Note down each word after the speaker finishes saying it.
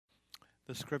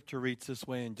The scripture reads this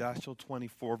way in Joshua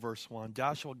 24, verse 1.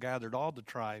 Joshua gathered all the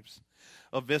tribes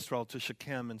of Israel to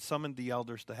Shechem and summoned the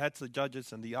elders, the heads, the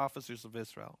judges, and the officers of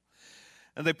Israel.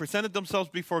 And they presented themselves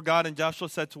before God, and Joshua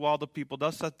said to all the people,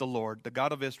 "Thus saith the Lord, the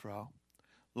God of Israel,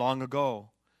 long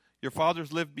ago, your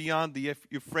fathers lived beyond the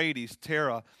Euphrates,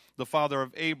 Terah, the father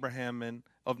of Abraham and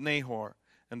of Nahor,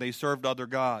 and they served other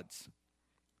gods.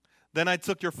 Then I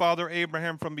took your father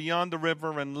Abraham from beyond the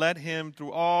river and led him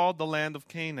through all the land of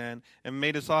Canaan and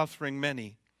made his offspring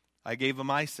many. I gave him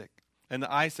Isaac, and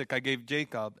to Isaac I gave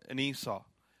Jacob and Esau.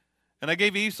 And I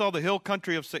gave Esau the hill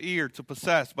country of Seir to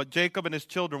possess, but Jacob and his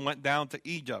children went down to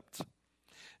Egypt.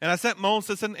 And I sent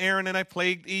Moses and Aaron, and I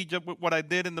plagued Egypt with what I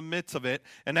did in the midst of it,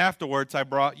 and afterwards I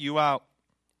brought you out.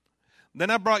 Then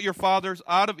I brought your fathers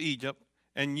out of Egypt,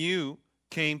 and you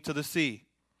came to the sea.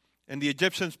 And the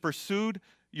Egyptians pursued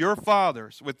your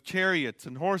fathers with chariots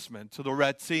and horsemen to the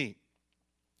Red Sea.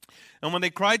 And when they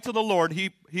cried to the Lord, he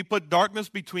put darkness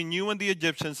between you and the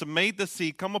Egyptians and made the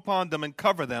sea come upon them and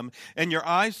cover them. And your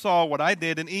eyes saw what I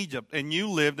did in Egypt, and you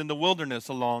lived in the wilderness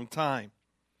a long time.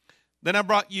 Then I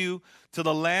brought you to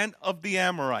the land of the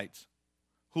Amorites,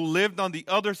 who lived on the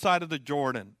other side of the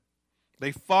Jordan.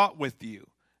 They fought with you,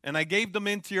 and I gave them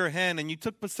into your hand, and you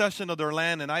took possession of their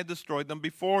land, and I destroyed them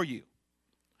before you.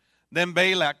 Then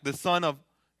Balak, the son of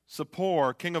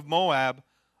Zippor, king of Moab,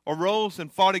 arose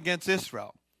and fought against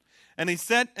Israel. And he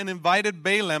sent and invited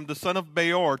Balaam, the son of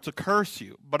Beor, to curse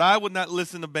you. But I would not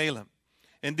listen to Balaam.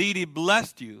 Indeed, he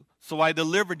blessed you, so I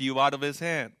delivered you out of his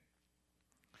hand.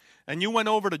 And you went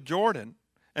over to Jordan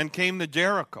and came to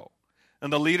Jericho.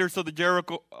 And the leaders of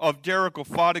Jericho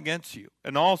fought against you,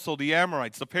 and also the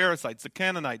Amorites, the Perizzites, the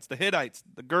Canaanites, the Hittites,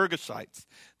 the Girgashites,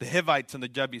 the Hivites, and the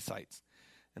Jebusites.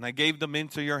 And I gave them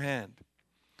into your hand.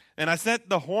 And I sent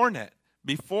the hornet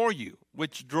before you,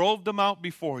 which drove them out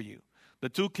before you, the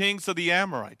two kings of the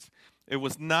Amorites. It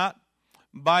was not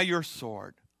by your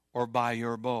sword or by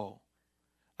your bow.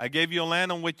 I gave you a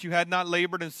land on which you had not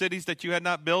labored, and cities that you had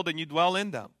not built, and you dwell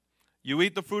in them. You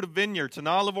eat the fruit of vineyards and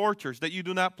olive orchards that you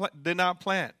did not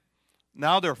plant.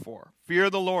 Now, therefore, fear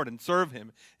the Lord and serve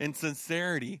him in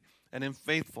sincerity and in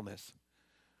faithfulness.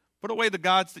 Put away the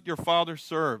gods that your fathers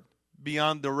served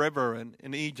beyond the river and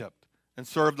in Egypt, and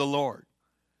serve the Lord.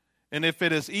 And if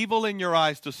it is evil in your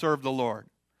eyes to serve the Lord,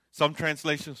 some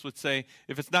translations would say,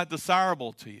 if it's not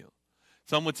desirable to you.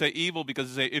 Some would say evil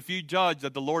because they say, if you judge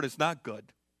that the Lord is not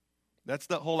good. That's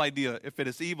the whole idea, if it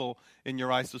is evil in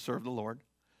your eyes to serve the Lord.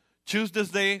 Choose this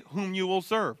day whom you will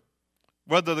serve,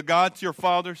 whether the gods your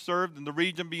fathers served in the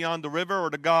region beyond the river or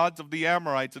the gods of the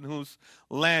Amorites in whose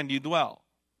land you dwell.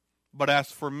 But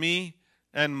as for me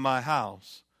and my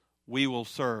house, we will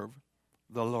serve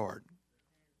the Lord.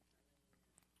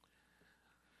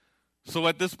 So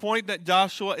at this point that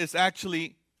Joshua is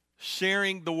actually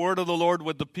sharing the word of the Lord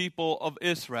with the people of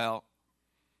Israel,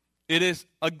 it is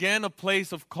again a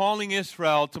place of calling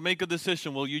Israel to make a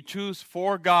decision. Will you choose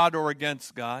for God or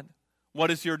against God?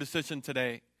 What is your decision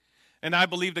today? And I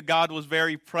believe that God was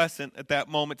very present at that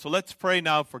moment. So let's pray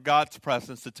now for God's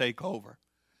presence to take over.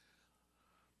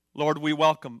 Lord, we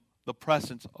welcome the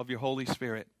presence of your Holy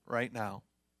Spirit right now.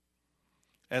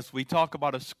 As we talk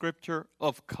about a scripture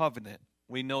of covenant,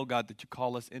 we know, God, that you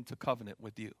call us into covenant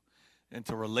with you,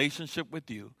 into relationship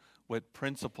with you, with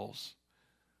principles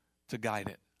to guide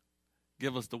it.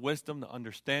 Give us the wisdom to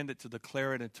understand it, to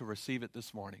declare it, and to receive it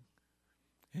this morning.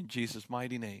 In Jesus'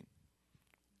 mighty name,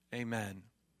 amen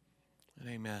and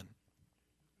amen.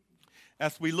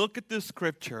 As we look at this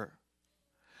scripture,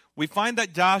 we find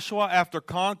that Joshua, after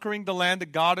conquering the land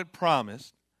that God had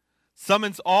promised,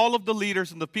 summons all of the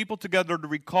leaders and the people together to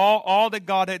recall all that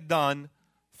God had done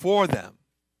for them,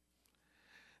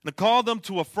 and to call them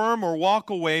to affirm or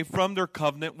walk away from their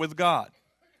covenant with God.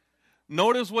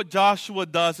 Notice what Joshua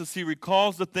does as he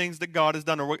recalls the things that God has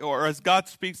done, or as God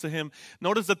speaks to him.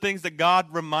 Notice the things that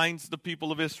God reminds the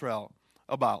people of Israel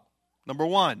about. Number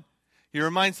one, he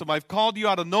reminds them, I've called you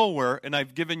out of nowhere and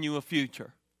I've given you a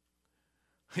future.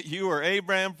 You are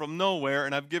Abraham from nowhere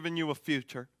and I've given you a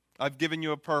future. I've given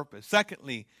you a purpose.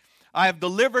 Secondly, I have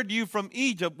delivered you from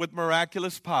Egypt with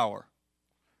miraculous power.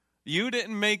 You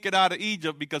didn't make it out of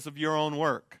Egypt because of your own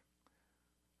work.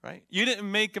 Right? You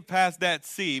didn't make it past that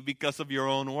sea because of your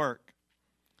own work.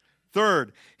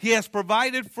 Third, he has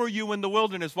provided for you in the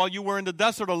wilderness while you were in the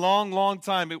desert a long, long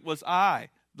time. It was I,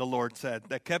 the Lord said,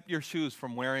 that kept your shoes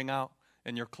from wearing out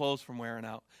and your clothes from wearing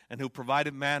out, and who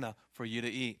provided manna for you to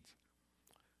eat.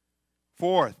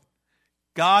 Fourth,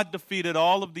 God defeated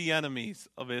all of the enemies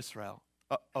of Israel.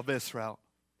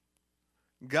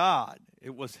 God,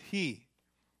 it was he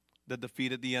that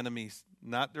defeated the enemies,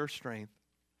 not their strength.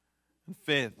 And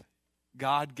fifth,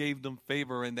 God gave them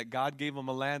favor and that God gave them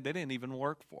a land they didn't even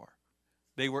work for.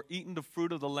 They were eating the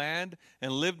fruit of the land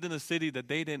and lived in a city that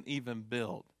they didn't even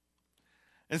build.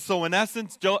 And so in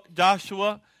essence,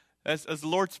 Joshua, as the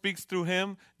Lord speaks through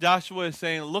him, Joshua is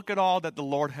saying, look at all that the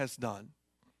Lord has done.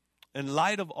 In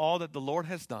light of all that the Lord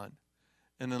has done,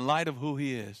 and in light of who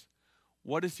he is,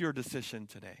 what is your decision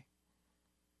today?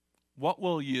 What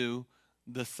will you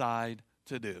decide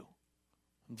to do?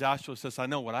 And Joshua says, I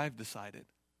know what I've decided.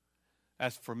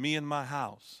 As for me and my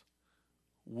house,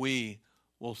 we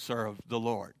will serve the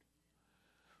Lord.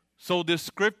 So this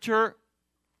scripture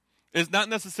is not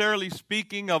necessarily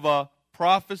speaking of a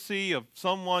prophecy of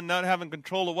someone not having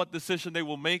control of what decision they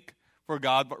will make for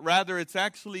God, but rather it's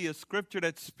actually a scripture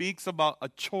that speaks about a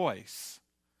choice.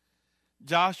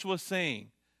 Joshua saying,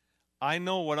 I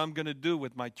know what I'm going to do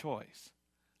with my choice.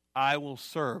 I will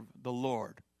serve the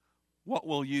Lord. What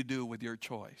will you do with your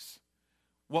choice?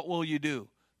 What will you do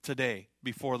today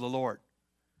before the Lord?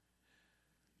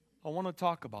 I want to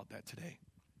talk about that today.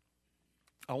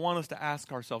 I want us to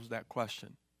ask ourselves that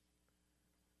question.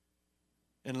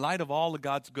 In light of all of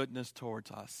God's goodness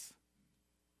towards us,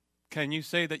 can you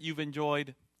say that you've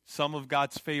enjoyed some of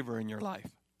God's favor in your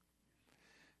life?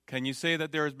 Can you say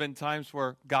that there has been times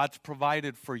where God's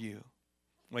provided for you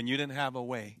when you didn't have a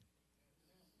way?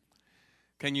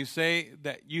 Can you say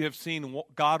that you have seen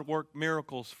God work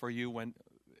miracles for you when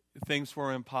things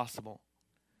were impossible?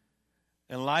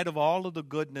 In light of all of the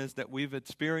goodness that we've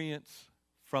experienced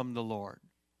from the Lord,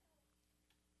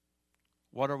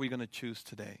 what are we going to choose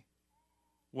today?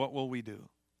 What will we do?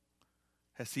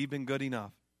 Has he been good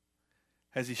enough?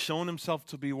 Has he shown himself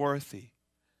to be worthy?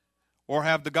 Or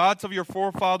have the gods of your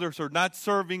forefathers who are not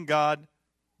serving God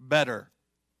better?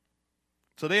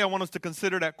 Today I want us to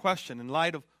consider that question in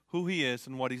light of who he is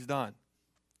and what he's done.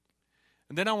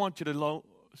 And then I want you to know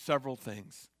several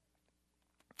things.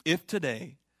 If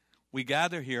today we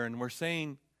gather here and we're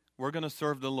saying we're going to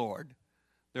serve the Lord,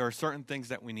 there are certain things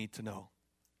that we need to know.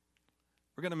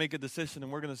 We're going to make a decision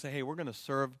and we're going to say, hey, we're going to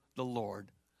serve the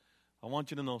Lord. I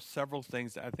want you to know several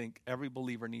things that I think every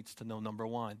believer needs to know. Number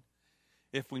one,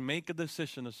 if we make a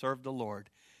decision to serve the Lord,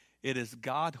 it is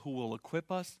God who will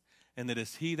equip us and it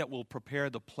is he that will prepare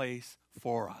the place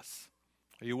for us.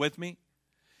 Are you with me?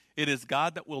 It is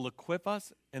God that will equip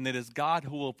us and it is God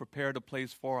who will prepare the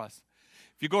place for us.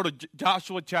 If you go to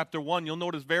Joshua chapter 1, you'll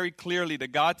notice very clearly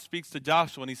that God speaks to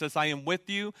Joshua and he says, I am with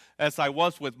you as I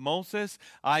was with Moses.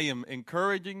 I am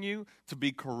encouraging you to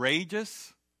be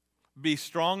courageous. Be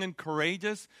strong and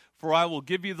courageous, for I will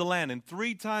give you the land. And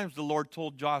 3 times the Lord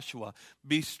told Joshua,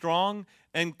 be strong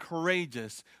and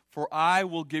courageous, for I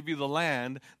will give you the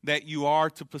land that you are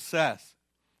to possess.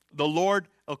 The Lord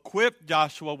equipped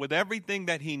Joshua with everything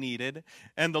that he needed,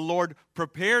 and the Lord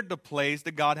prepared the place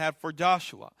that God had for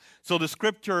Joshua. So the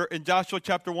scripture in Joshua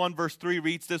chapter 1 verse 3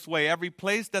 reads this way, every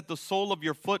place that the sole of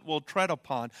your foot will tread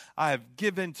upon, I have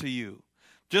given to you,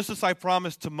 just as I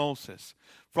promised to Moses.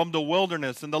 From the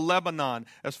wilderness and the Lebanon,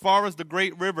 as far as the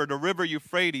great river, the river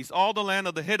Euphrates, all the land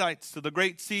of the Hittites to the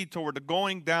great sea toward the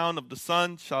going down of the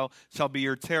sun shall be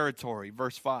your territory.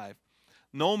 Verse 5.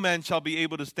 No man shall be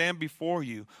able to stand before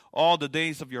you all the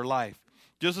days of your life.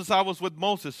 Just as I was with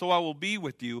Moses, so I will be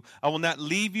with you. I will not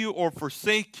leave you or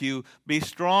forsake you. Be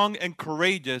strong and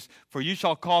courageous, for you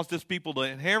shall cause this people to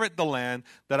inherit the land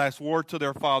that I swore to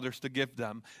their fathers to give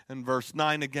them. And verse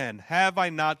 9 again, have I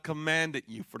not commanded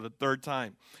you for the 3rd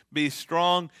time? Be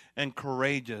strong and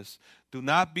courageous. Do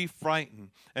not be frightened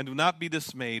and do not be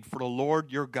dismayed, for the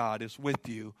Lord your God is with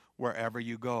you wherever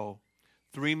you go.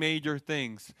 3 major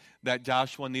things that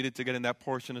Joshua needed to get in that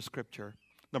portion of Scripture.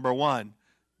 Number 1,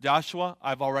 Joshua,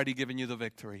 I've already given you the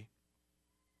victory.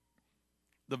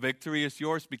 The victory is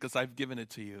yours because I've given it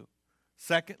to you.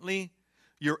 Secondly,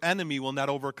 your enemy will not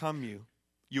overcome you.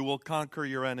 You will conquer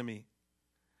your enemy.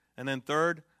 And then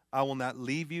third, I will not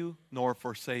leave you nor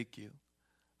forsake you.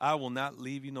 I will not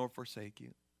leave you nor forsake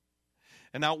you.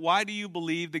 And now, why do you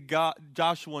believe that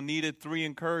Joshua needed 3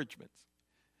 encouragements?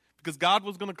 Because God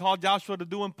was going to call Joshua to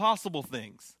do impossible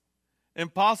things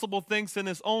in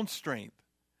his own strength.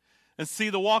 And see,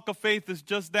 the walk of faith is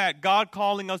just that, God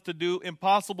calling us to do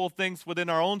impossible things within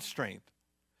our own strength.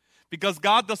 Because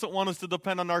God doesn't want us to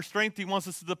depend on our strength, he wants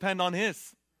us to depend on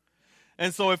his.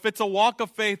 And so if it's a walk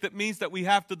of faith, it means that we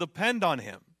have to depend on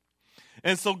him.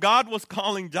 And so God was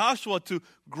calling Joshua to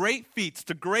great feats,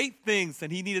 to great things,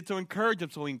 and he needed to encourage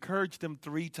him. So he encouraged him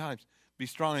 3 times. Be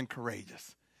strong and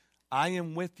courageous. I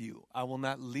am with you. I will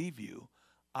not leave you.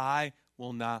 I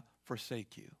will not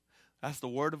forsake you. That's the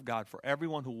word of God for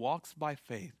everyone who walks by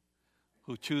faith,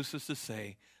 who chooses to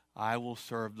say, I will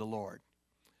serve the Lord.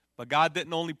 But God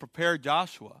didn't only prepare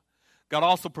Joshua. God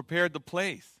also prepared the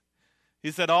place. He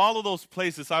said, all of those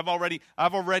places, I've already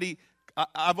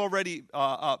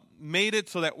made it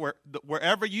so that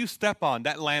wherever you step on,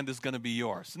 that land is going to be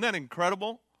yours. Isn't that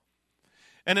incredible?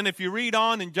 And then if you read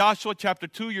on in Joshua chapter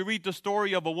 2, you read the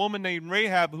story of a woman named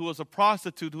Rahab who was a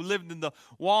prostitute who lived in the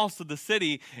walls of the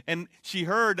city. And she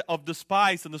heard of the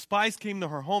spies, and the spies came to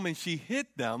her home, and she hid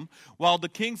them. While the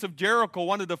kings of Jericho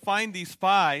wanted to find these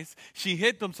spies, she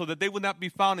hid them so that they would not be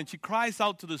found. And she cries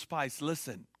out to the spies,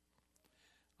 listen,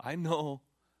 I know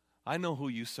who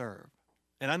you serve.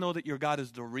 And I know that your God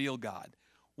is the real God.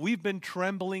 We've been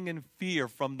trembling in fear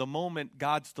from the moment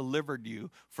God's delivered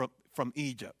you from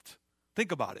Egypt.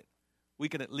 Think about it. We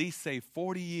can at least say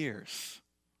 40 years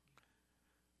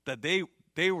that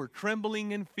they were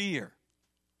trembling in fear,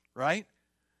 right?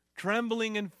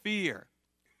 Trembling in fear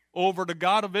over the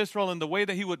God of Israel and the way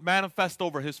that he would manifest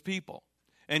over his people.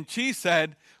 And she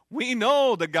said, we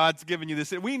know that God's given you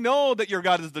this. We know that your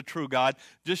God is the true God.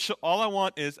 Just all I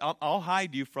want is I'll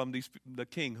hide you from the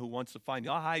king who wants to find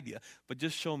you. I'll hide you, but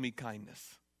just show me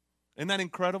kindness. Isn't that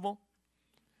incredible?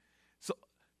 So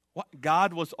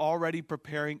God was already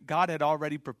preparing. God had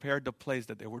already prepared the place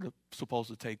that they were supposed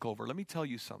to take over. Let me tell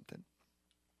you something.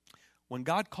 When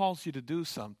God calls you to do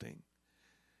something,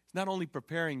 He's not only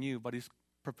preparing you, but He's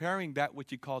preparing that which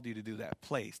He called you to do, that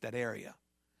place, that area,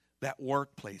 that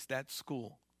workplace, that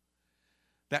school,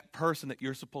 that person that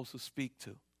you're supposed to speak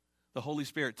to, the Holy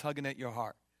Spirit tugging at your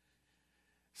heart.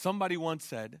 Somebody once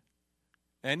said,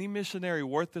 any missionary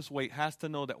worth his weight has to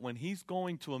know that when he's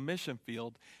going to a mission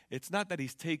field, it's not that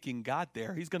he's taking God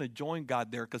there. He's going to join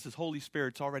God there because his Holy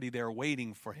Spirit's already there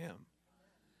waiting for him.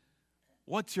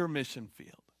 What's your mission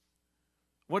field?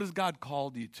 What has God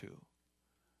called you to?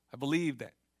 I believe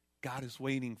that God is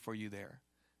waiting for you there.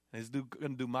 And He's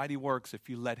going to do mighty works if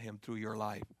you let Him through your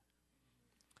life.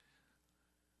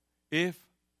 If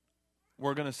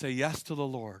we're going to say yes to the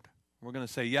Lord, we're going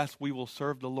to say, yes, we will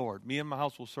serve the Lord. Me and my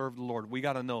house will serve the Lord. We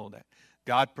got to know that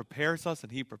God prepares us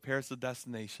and He prepares the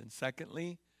destination.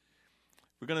 Secondly,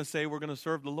 we're going to say we're going to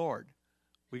serve the Lord.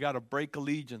 We got to break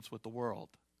allegiance with the world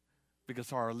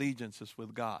because our allegiance is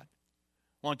with God.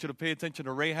 I want you to pay attention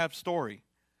to Rahab's story.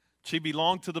 She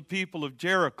belonged to the people of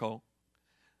Jericho,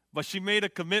 but she made a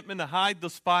commitment to hide the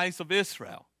spies of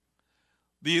Israel.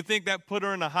 Do you think that put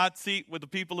her in a hot seat with the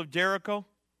people of Jericho?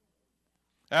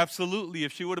 Absolutely.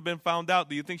 If she would have been found out,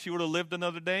 do you think she would have lived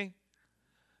another day?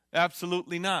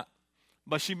 Absolutely not.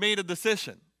 But she made a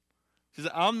decision. She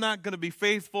said, I'm not going to be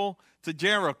faithful to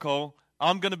Jericho.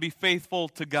 I'm going to be faithful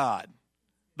to God,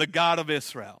 the God of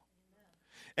Israel.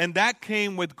 And that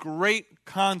came with great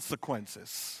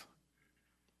consequences.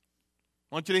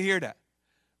 I want you to hear that.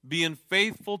 Being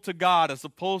faithful to God as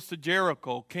opposed to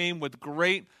Jericho came with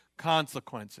great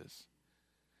consequences.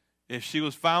 If she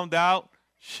was found out,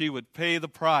 she would pay the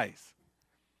price.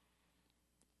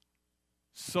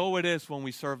 So it is when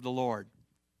we serve the Lord.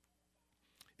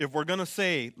 If we're going to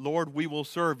say, Lord, we will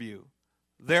serve you,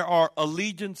 there are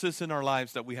allegiances in our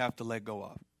lives that we have to let go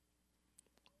of.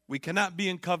 We cannot be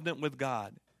in covenant with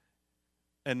God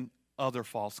and other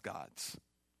false gods.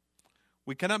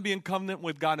 We cannot be in covenant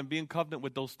with God and be in covenant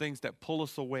with those things that pull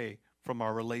us away from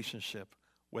our relationship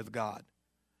with God.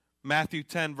 Matthew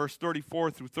 10, verse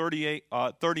 34 through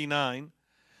 39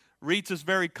 reads this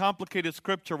very complicated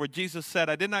scripture where Jesus said,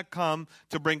 I did not come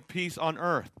to bring peace on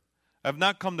earth. I have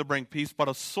not come to bring peace, but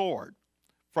a sword.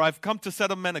 For I have come to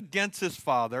set a man against his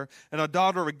father, and a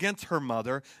daughter against her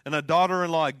mother, and a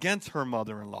daughter-in-law against her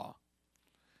mother-in-law.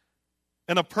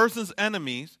 And a person's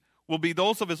enemies will be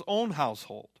those of his own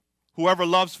household. Whoever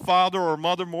loves father or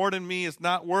mother more than me is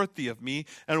not worthy of me,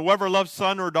 and whoever loves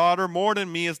son or daughter more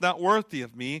than me is not worthy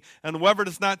of me, and whoever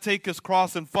does not take his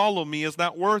cross and follow me is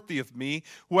not worthy of me.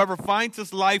 Whoever finds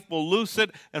his life will lose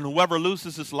it, and whoever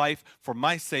loses his life for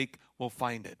my sake will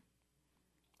find it.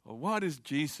 Well, what is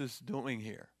Jesus doing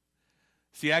here?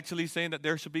 Is He actually saying that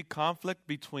there should be conflict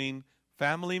between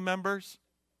family members?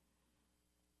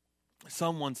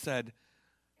 Someone said,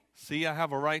 see, I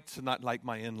have a right to not like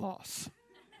my in-laws.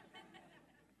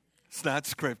 It's not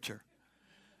scripture.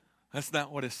 That's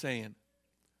not what it's saying.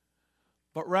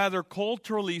 But rather,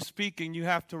 culturally speaking, you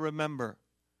have to remember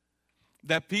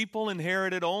that people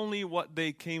inherited only what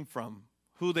they came from,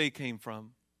 who they came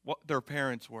from, what their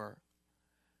parents were.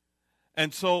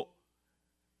 And so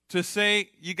to say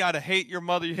you got to hate your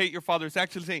mother, you hate your father, it's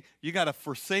actually saying you got to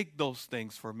forsake those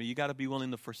things for me. You got to be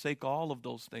willing to forsake all of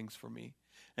those things for me.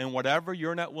 And whatever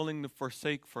you're not willing to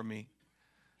forsake for me,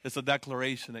 it's a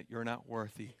declaration that you're not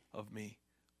worthy of me.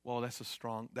 Well, that's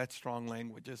strong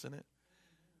language, isn't it?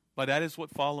 But that is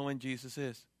what following Jesus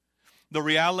is. The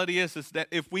reality is that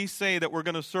if we say that we're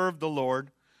going to serve the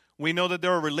Lord, We know that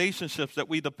there are relationships that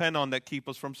we depend on that keep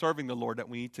us from serving the Lord that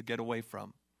we need to get away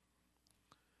from.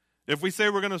 If we say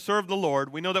we're going to serve the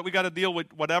Lord, we know that we got to deal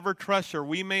with whatever treasure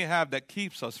we may have that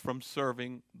keeps us from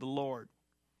serving the Lord.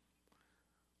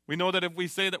 We know that if we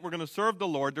say that we're going to serve the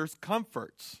Lord, there's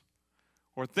comforts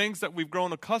or things that we've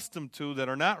grown accustomed to that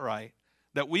are not right,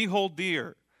 that we hold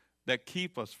dear, that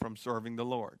keep us from serving the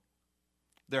Lord.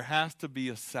 There has to be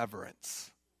a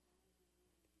severance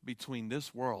between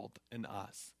this world and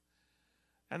us.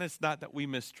 And it's not that we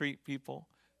mistreat people.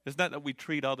 It's not that we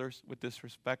treat others with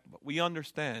disrespect, but we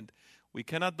understand we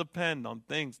cannot depend on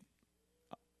things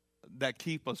that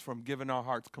keep us from giving our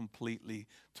hearts completely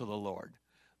to the Lord.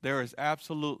 There is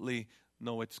absolutely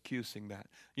no excusing that.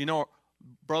 You know,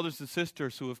 brothers and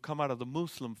sisters who have come out of the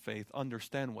Muslim faith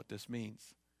understand what this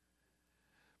means.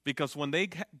 Because when they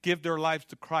give their lives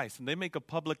to Christ and they make a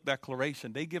public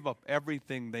declaration, they give up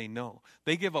everything they know.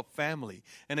 They give up family.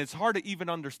 And it's hard to even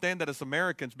understand that as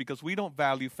Americans because we don't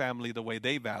value family the way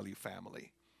they value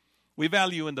family. We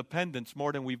value independence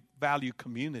more than we value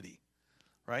community,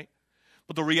 right?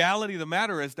 But the reality of the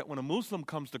matter is that when a Muslim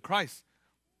comes to Christ,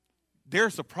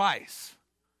 there's a price.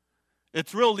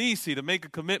 It's real easy to make a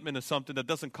commitment to something that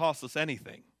doesn't cost us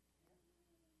anything.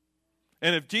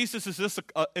 And if Jesus is just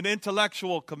an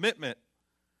intellectual commitment,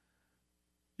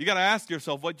 you got to ask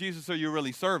yourself, what Jesus are you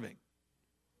really serving?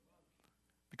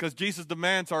 Because Jesus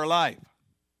demands our life.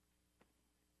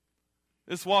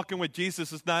 This walking with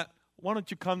Jesus is not, why don't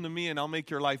you come to me and I'll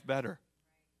make your life better?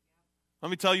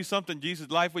 Let me tell you something.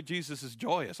 Life with Jesus is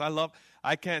joyous.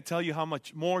 I can't tell you how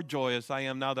much more joyous I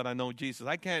am now that I know Jesus.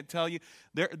 I can't tell you.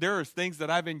 There are things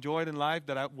that I've enjoyed in life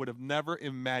that I would have never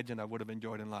imagined I would have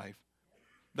enjoyed in life,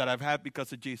 that I've had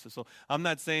because of Jesus. So I'm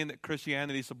not saying that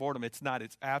Christianity is boredom. It's not.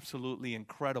 It's absolutely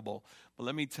incredible. But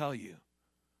let me tell you,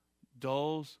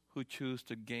 those who choose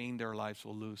to gain their lives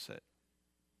will lose it.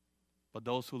 But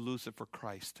those who lose it for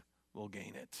Christ will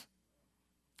gain it.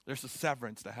 There's a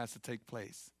severance that has to take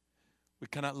place. We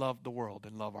cannot love the world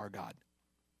and love our God.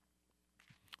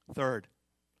 Third,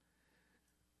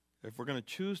 if we're going to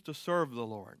choose to serve the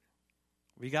Lord,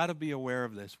 we got to be aware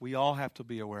of this. We all have to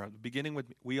be aware of it. Beginning with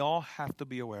me, we all have to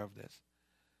be aware of this.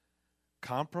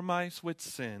 Compromise with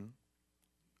sin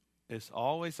is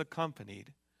always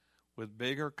accompanied with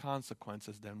bigger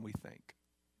consequences than we think.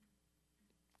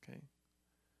 Okay?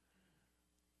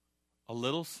 A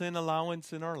little sin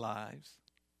allowance in our lives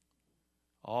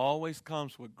always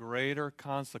comes with greater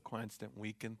consequence than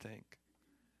we can think.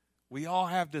 We all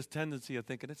have this tendency of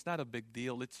thinking, it's not a big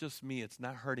deal. It's just me. It's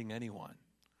not hurting anyone.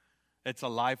 It's a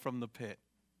lie from the pit,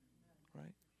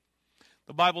 right?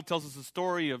 The Bible tells us the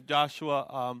story of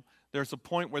Joshua. There's a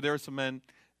point where there's some men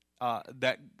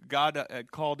that God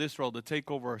had called Israel to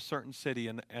take over a certain city,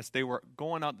 and as they were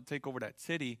going out to take over that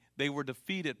city, they were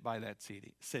defeated by that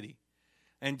city.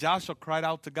 And Joshua cried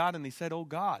out to God, and he said, oh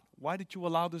God, why did you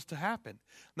allow this to happen?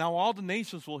 Now all the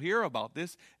nations will hear about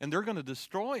this, and they're going to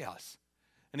destroy us.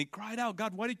 And he cried out,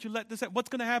 God, why did you let this happen? What's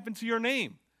going to happen to your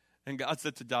name? And God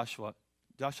said to Joshua,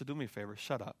 do me a favor,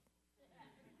 shut up.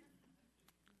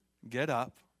 Get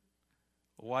up.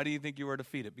 Why do you think you were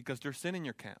defeated? Because there's sin in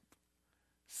your camp.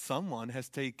 Someone has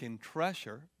taken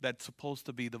treasure that's supposed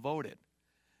to be devoted.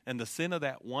 And the sin of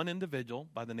that one individual,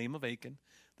 by the name of Achan,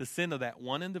 the sin of that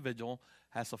one individual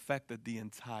has affected the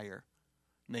entire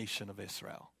nation of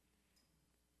Israel.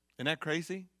 Isn't that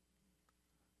crazy?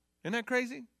 Isn't that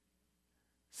crazy?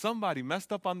 Somebody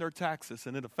messed up on their taxes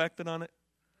and it affected on it.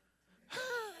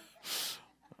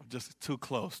 Just too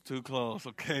close,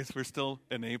 okay? So we're still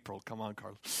in April. Come on,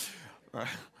 Carlos. All right.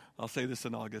 I'll say this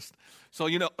in August. So,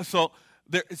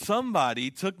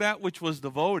 somebody took that which was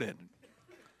devoted,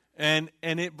 and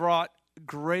it brought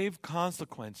grave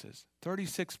consequences.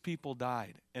 36 people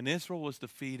died, and Israel was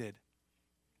defeated.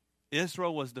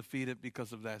 Israel was defeated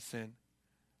because of that sin.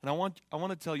 And I want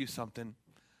to tell you something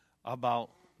about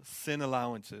sin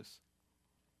allowances.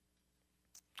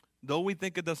 Though we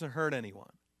think it doesn't hurt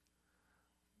anyone,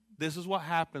 this is what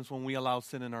happens when we allow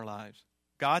sin in our lives.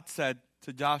 God said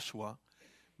to Joshua,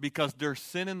 because there's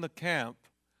sin in the camp,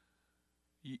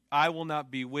 I will not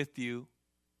be with you.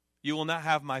 You will not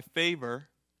have my favor,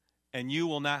 and you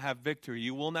will not have victory.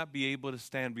 You will not be able to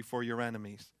stand before your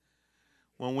enemies.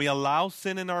 When we allow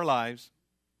sin in our lives,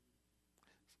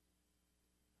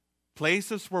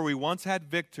 places where we once had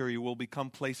victory will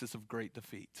become places of great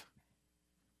defeat.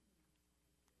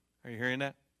 Are you hearing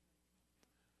that?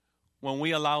 When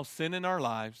we allow sin in our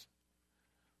lives,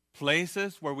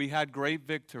 places where we had great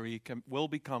victory will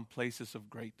become places of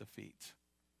great defeat.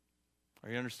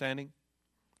 Are you understanding?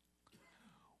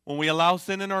 When we allow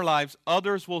sin in our lives,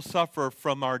 others will suffer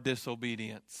from our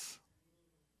disobedience.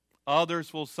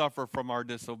 Others will suffer from our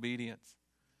disobedience.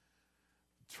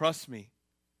 Trust me.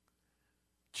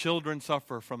 Children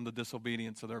suffer from the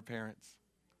disobedience of their parents.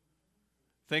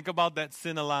 Think about that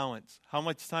sin allowance. How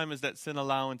much time is that sin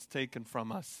allowance taken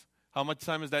from us? How much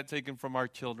time is that taken from our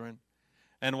children?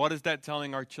 And what is that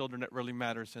telling our children that really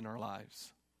matters in our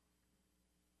lives?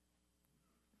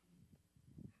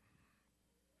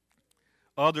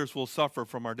 Others will suffer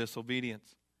from our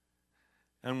disobedience.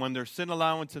 And when there's sin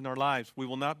allowance in our lives, we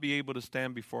will not be able to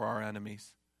stand before our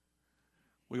enemies.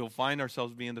 We will find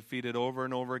ourselves being defeated over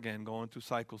and over again, going through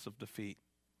cycles of defeat.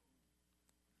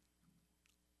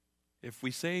 If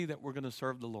we say that we're going to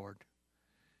serve the Lord,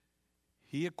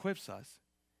 He equips us.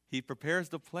 He prepares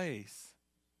the place,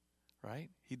 right?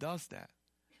 He does that.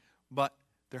 But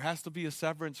there has to be a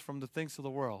severance from the things of the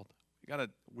world.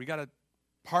 We gotta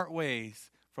part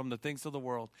ways from the things of the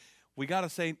world. We got to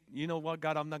say, you know what,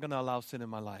 God, I'm not going to allow sin in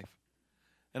my life.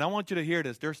 And I want you to hear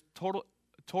this. There's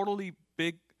totally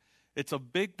big, it's a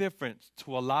big difference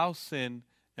to allow sin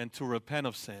and to repent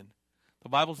of sin. The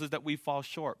Bible says that we fall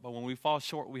short, but when we fall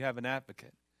short, we have an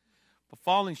advocate. But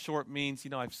falling short means,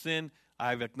 I've sinned,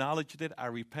 I've acknowledged it, I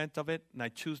repent of it, and I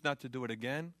choose not to do it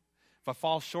again. If I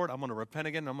fall short, I'm going to repent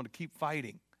again, and I'm going to keep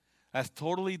fighting. That's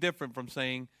totally different from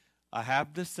saying, I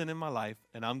have this sin in my life,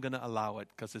 and I'm going to allow it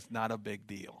because it's not a big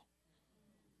deal.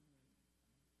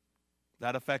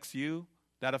 That affects you.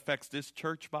 That affects this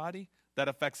church body. That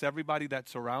affects everybody that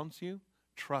surrounds you.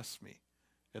 Trust me,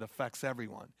 it affects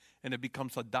everyone. And it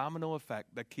becomes a domino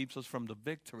effect that keeps us from the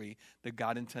victory that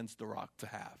God intends the rock to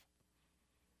have.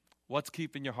 What's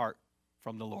keeping your heart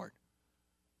from the Lord?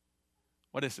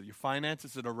 What is it? Your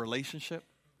finances? Is it a relationship?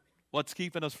 What's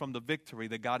keeping us from the victory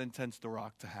that God intends the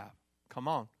rock to have? Come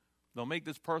on. Don't make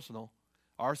this personal.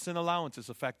 Our sin allowances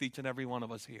affect each and every one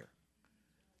of us here.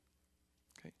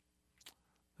 Okay.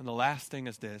 And the last thing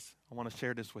is this. I want to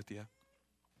share this with you.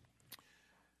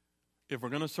 If we're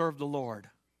going to serve the Lord,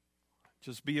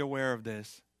 just be aware of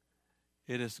this.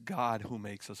 It is God who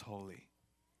makes us holy.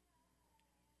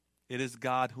 It is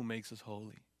God who makes us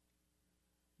holy.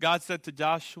 God said to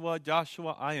Joshua,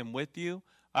 Joshua, I am with you.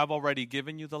 I've already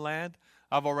given you the land.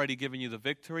 I've already given you the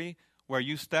victory. Where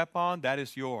you step on, that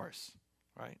is yours,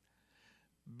 right?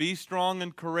 Be strong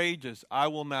and courageous. I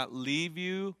will not leave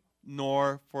you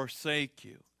nor forsake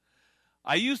you.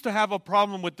 I used to have a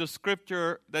problem with the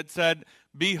scripture that said,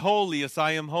 be holy as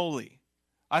I am holy.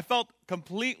 I felt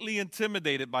completely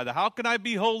intimidated by that. How can I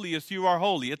be holy as you are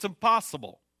holy? It's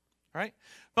impossible, right?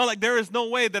 Felt like there is no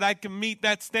way that I can meet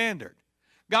that standard.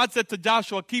 God said to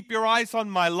Joshua, keep your eyes on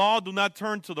my law. Do not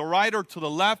turn to the right or to the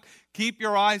left. Keep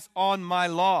your eyes on my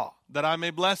law, that I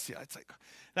may bless you. It's like,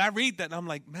 and I read that and I'm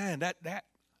like, man,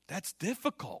 that's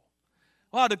difficult.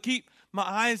 Well, to keep my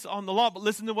eyes on the law, but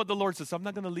listen to what the Lord says. I'm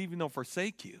not going to leave you nor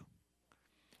forsake you.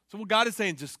 So what God is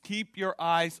saying, just keep your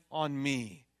eyes on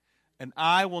me, and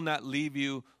I will not leave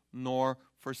you nor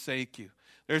forsake you.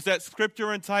 There's that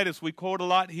scripture in Titus we quote a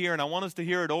lot here, and I want us to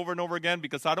hear it over and over again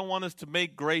because I don't want us to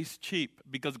make grace cheap,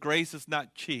 because grace is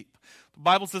not cheap. The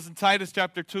Bible says in Titus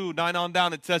chapter 2, 9 on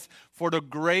down, it says, for the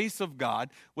grace of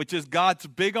God, which is God's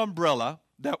big umbrella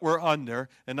that we're under,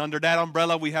 and under that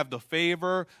umbrella we have the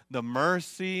favor, the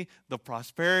mercy, the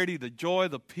prosperity, the joy,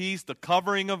 the peace, the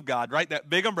covering of God, right? That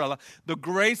big umbrella. The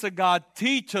grace of God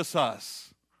teaches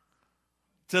us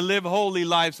to live holy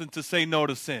lives and to say no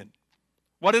to sin.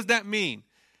 What does that mean?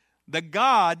 That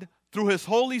God, through His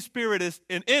Holy Spirit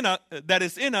that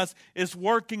is in us, is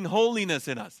working holiness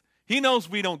in us. He knows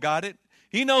we don't got it.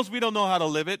 He knows we don't know how to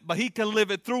live it, but He can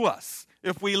live it through us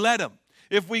if we let Him,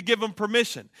 if we give Him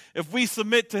permission, if we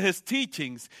submit to His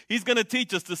teachings. He's going to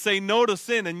teach us to say no to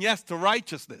sin and yes to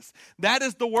righteousness. That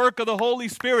is the work of the Holy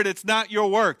Spirit. It's not your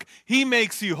work. He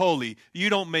makes you holy. You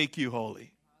don't make you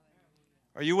holy.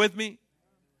 Are you with me?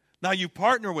 Now you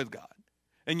partner with God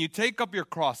and you take up your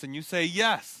cross and you say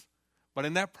yes. But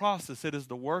in that process, it is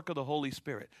the work of the Holy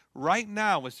Spirit. Right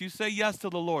now, as you say yes to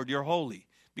the Lord, you're holy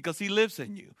because He lives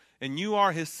in you, and you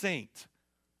are His saint.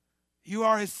 You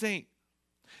are His saint.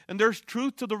 And there's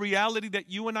truth to the reality that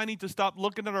you and I need to stop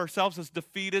looking at ourselves as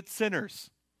defeated sinners.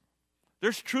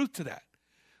 There's truth to that.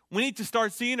 We need to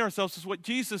start seeing ourselves as what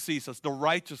Jesus sees us, the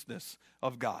righteousness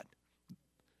of God.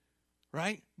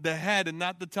 Right? The head and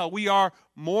not the tail. We are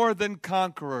more than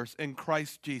conquerors in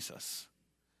Christ Jesus.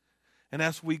 And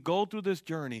as we go through this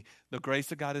journey, the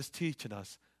grace of God is teaching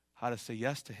us how to say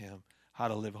yes to Him, how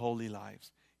to live holy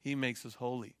lives. He makes us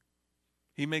holy.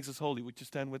 He makes us holy. Would you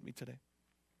stand with me today?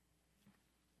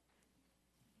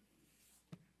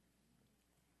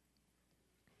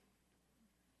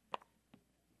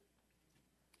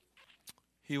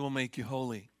 He will make you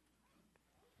holy.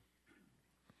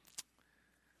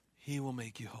 He will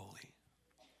make you holy.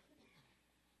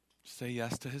 Say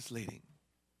yes to his leading.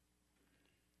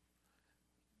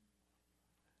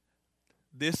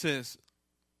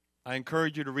 I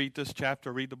encourage you to read this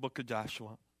chapter, read the book of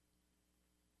Joshua.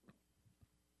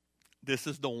 This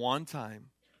is the one time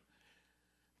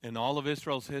in all of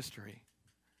Israel's history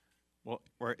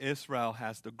where Israel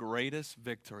has the greatest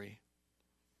victory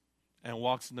and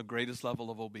walks in the greatest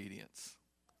level of obedience.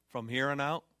 From here on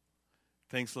out,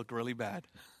 things look really bad.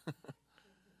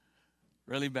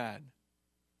 Really bad.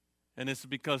 And it's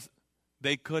because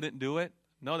they couldn't do it?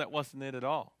 No, that wasn't it at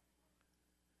all.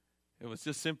 It was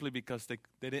just simply because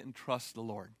they didn't trust the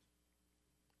Lord.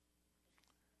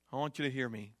 I want you to hear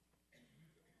me.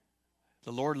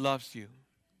 The Lord loves you.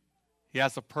 He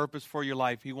has a purpose for your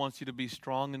life. He wants you to be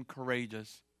strong and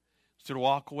courageous, to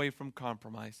walk away from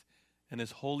compromise. And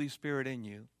his Holy Spirit in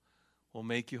you will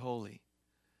make you holy.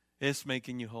 It's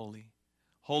making you holy.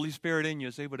 Holy Spirit in you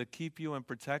is able to keep you and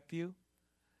protect you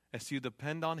as you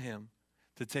depend on him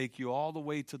to take you all the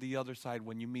way to the other side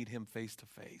when you meet him face to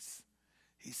face.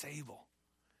 He's able.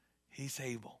 He's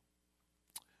able.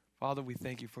 Father, we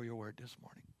thank you for your word this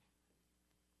morning.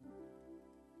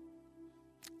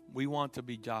 We want to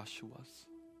be Joshuas.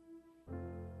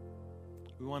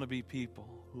 We want to be people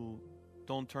who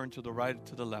don't turn to the right or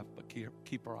to the left, but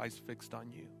keep our eyes fixed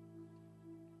on you.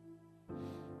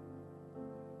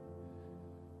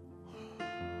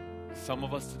 Some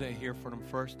of us today here for the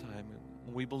first time,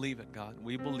 and we believe it, God.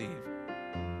 We believe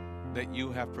that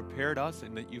you have prepared us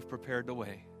and that you've prepared the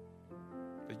way.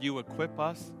 That you equip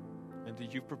us and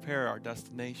that you prepare our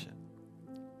destination.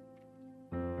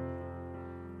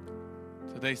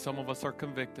 Today, some of us are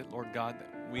convicted, Lord God,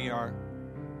 that we are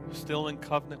still in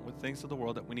covenant with things of the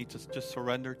world that we need to just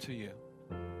surrender to you.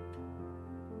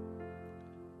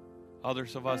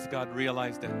 Others of us, God,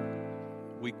 realize that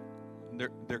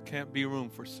there can't be room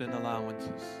for sin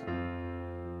allowances.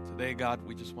 Today, God,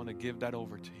 we just want to give that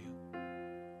over to you.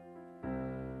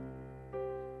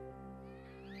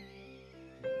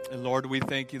 And Lord, we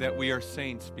thank you that we are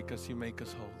saints because you make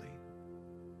us holy.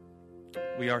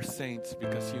 We are saints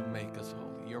because you make us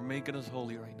holy. You're making us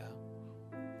holy right now.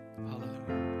 Hallelujah.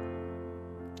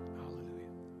 Hallelujah.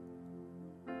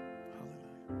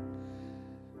 Hallelujah.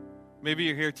 Maybe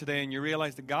you're here today and you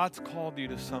realize that God's called you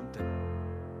to something.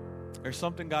 There's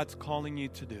something God's calling you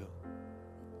to do.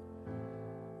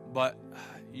 But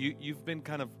you've been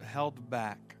kind of held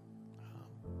back.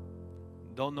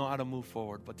 Don't know how to move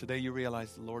forward. But today you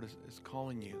realize the Lord is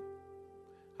calling you.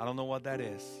 I don't know what that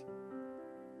is.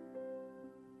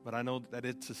 But I know that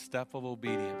it's a step of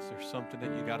obedience. There's something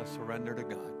that you got to surrender to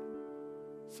God.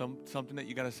 Something that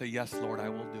you got to say, yes, Lord, I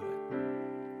will do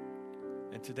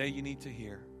it. And today you need to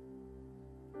hear.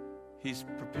 He's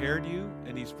prepared you,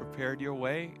 and he's prepared your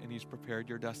way, and he's prepared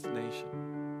your destination.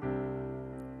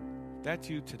 If that's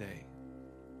you today,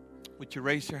 would you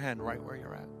raise your hand right where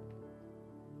you're at?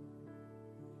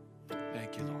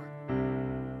 Thank you, Lord.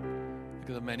 Look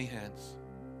at the many hands.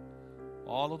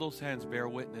 All of those hands bear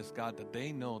witness, God, that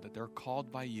they know that they're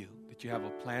called by you, that you have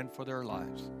a plan for their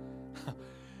lives.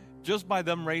 Just by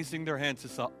them raising their hands,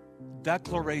 it's a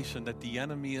declaration that the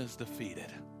enemy is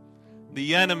defeated.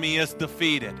 The enemy is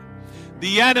defeated.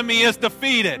 The enemy is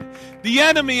defeated. The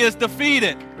enemy is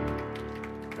defeated.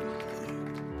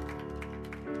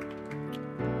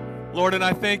 Lord, and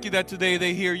I thank you that today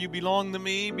they hear you belong to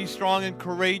me. Be strong and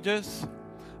courageous.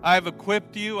 I've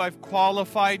equipped you. I've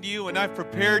qualified you. And I've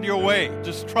prepared your way.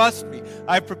 Just trust me.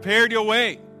 I've prepared your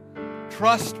way.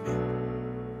 Trust me.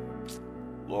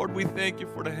 Lord, we thank you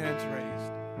for the hands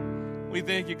raised. We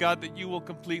thank you, God, that you will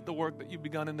complete the work that you've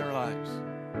begun in their lives.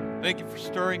 Thank you for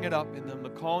stirring it up in them,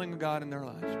 the calling of God in their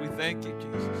lives. We thank you,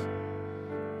 Jesus.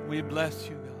 We bless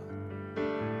you,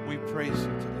 God. We praise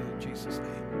you today in Jesus' name.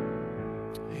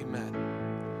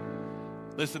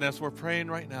 Amen. Listen, as we're praying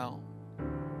right now,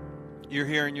 you're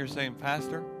here and you're saying,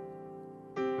 Pastor,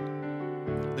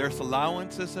 there's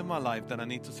allowances in my life that I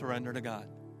need to surrender to God.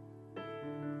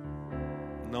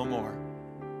 No more.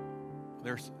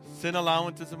 There's sin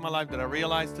allowances in my life that I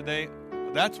realize today,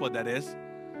 that's what that is.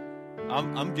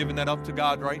 I'm giving that up to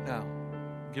God right now.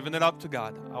 Giving it up to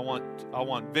God. I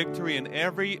want victory in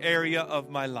every area of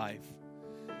my life.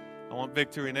 I want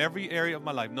victory in every area of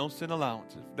my life. No sin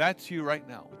allowances. If that's you right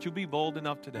now, would you be bold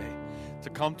enough today to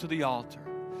come to the altar?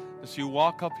 As you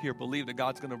walk up here, believe that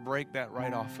God's going to break that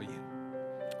right off of you.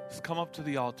 Just come up to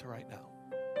the altar right now.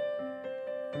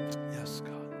 Yes,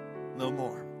 God. No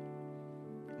more.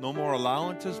 No more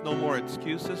allowances, no more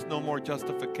excuses, no more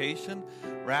justification,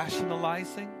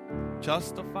 rationalizing,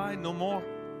 justify, no more.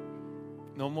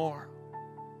 No more.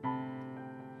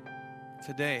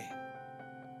 Today,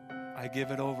 I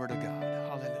give it over to God.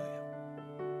 Hallelujah.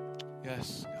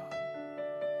 Yes, God.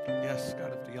 Yes,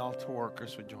 God, if the altar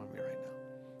workers would join me right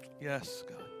now. Yes,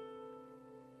 God.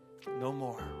 No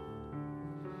more.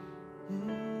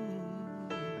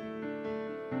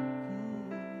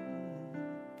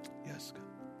 Yes, God.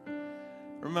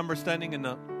 I remember standing in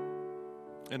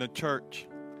a church,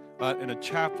 in a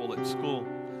chapel at school,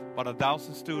 about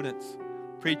 1,000 students.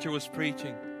 Preacher was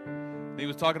preaching. He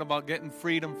was talking about getting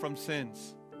freedom from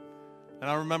sins. And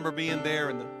I remember being there,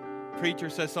 and the preacher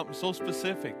said something so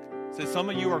specific. He said, some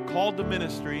of you are called to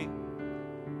ministry.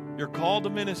 You're called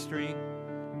to ministry,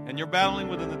 and you're battling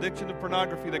with an addiction to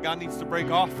pornography that God needs to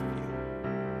break off of you.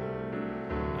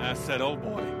 And I said, oh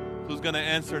boy, who's going to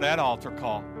answer that altar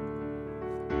call?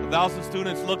 1,000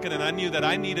 students looking, and I knew that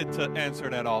I needed to answer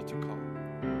that altar call.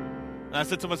 And I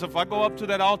said to myself, if I go up to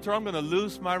that altar, I'm going to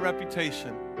lose my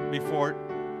reputation before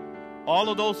all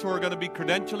of those who are going to be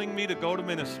credentialing me to go to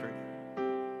ministry.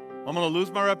 I'm going to lose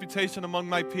my reputation among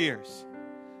my peers.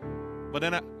 But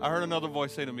then I heard another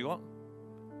voice say to me, well,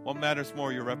 what matters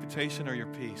more, your reputation or your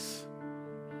peace?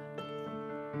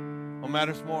 What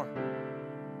matters more?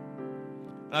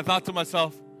 And I thought to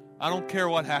myself, I don't care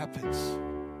what happens.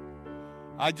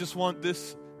 I just want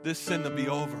this sin to be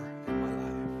over in my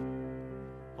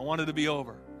life. I want it to be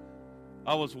over.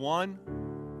 I was one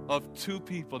of 2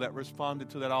 people that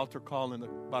responded to that altar call in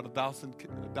about a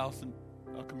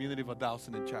community of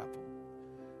 1,000 in chapel.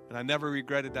 And I never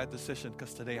regretted that decision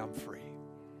because today I'm free.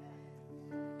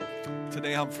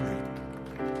 Today I'm free.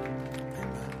 Amen.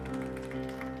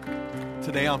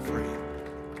 Today I'm free.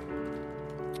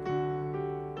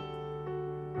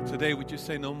 Today, would you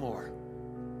say no more?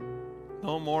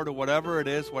 No more to whatever it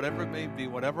is, whatever it may be,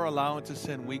 whatever allowance of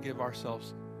sin we give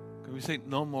ourselves. Can we say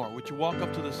no more? Would you walk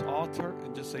up to this altar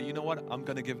and just say, you know what? I'm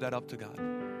going to give that up to God.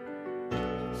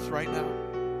 Just right now.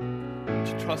 Would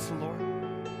you trust the Lord?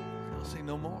 I'll say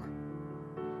no more.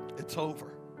 It's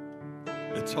over.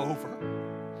 It's over.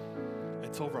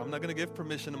 It's over. I'm not going to give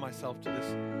permission to myself to this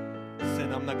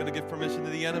sin. I'm not going to give permission to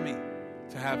the enemy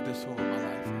to have this over my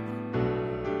life.